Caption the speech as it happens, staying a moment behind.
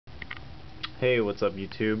Hey, what's up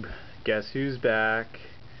YouTube? Guess who's back?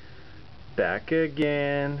 Back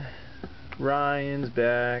again. Ryan's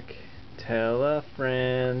back. Tell a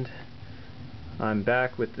friend. I'm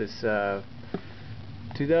back with this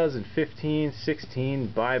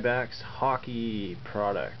 2015-16 Buybacks hockey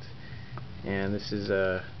product. And this is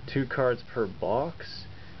 2 cards per box.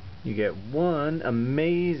 You get one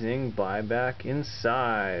amazing buyback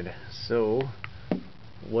inside. So,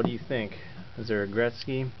 what do you think? Is there a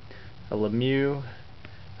Gretzky, a Lemieux,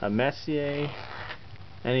 a Messier?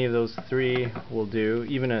 Any of those 3 will do.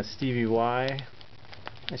 Even a Stevie Y.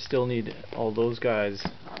 I still need all those guys'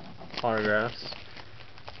 autographs.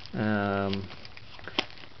 I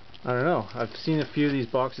don't know. I've seen a few of these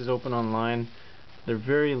boxes open online. They're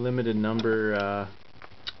very limited number,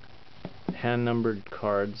 hand-numbered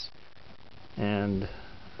cards, and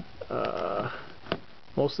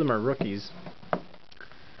most of them are rookies.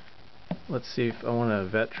 Let's see if I want a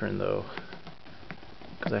veteran though,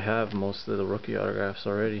 because I have most of the rookie autographs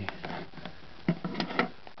already.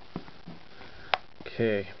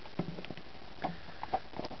 Okay.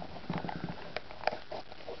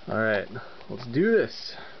 Alright, let's do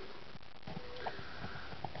this.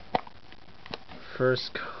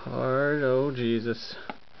 First card, oh Jesus.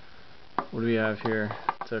 What do we have here?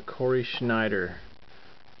 It's a Corey Schneider,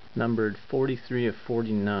 numbered 43 of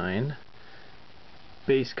 49.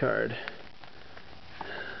 Base card.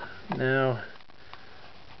 Now,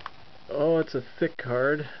 oh, it's a thick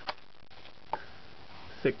card.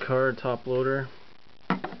 Thick card, top loader.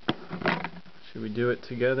 Should we do it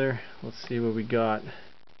together? Let's see what we got.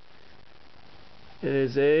 It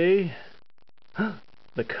is a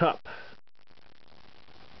the Cup.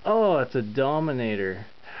 Oh, it's a Dominator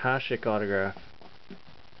Hasek autograph.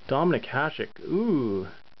 Dominic Hasek. Ooh,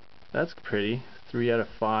 that's pretty. 3 out of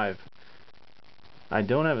 5. I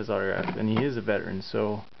don't have his autograph, and he is a veteran,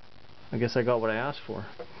 so I guess I got what I asked for.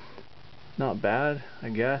 Not bad, I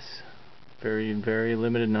guess. Very, very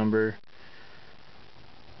limited number.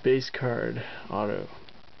 Base card, auto.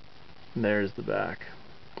 There's the back.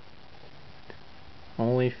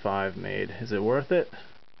 Only 5 made. Is it worth it?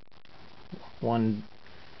 One,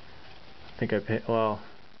 I think I paid, well,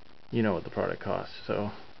 you know what the product costs,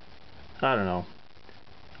 so I don't know.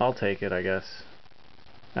 I'll take it, I guess.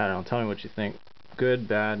 I don't know, tell me what you think. Good,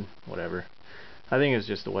 bad, whatever. I think it's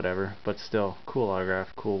just a whatever, but still, cool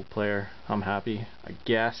autograph, cool player. I'm happy, I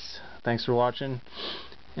guess. Thanks for watching,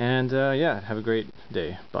 and yeah, have a great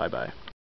day. Bye bye.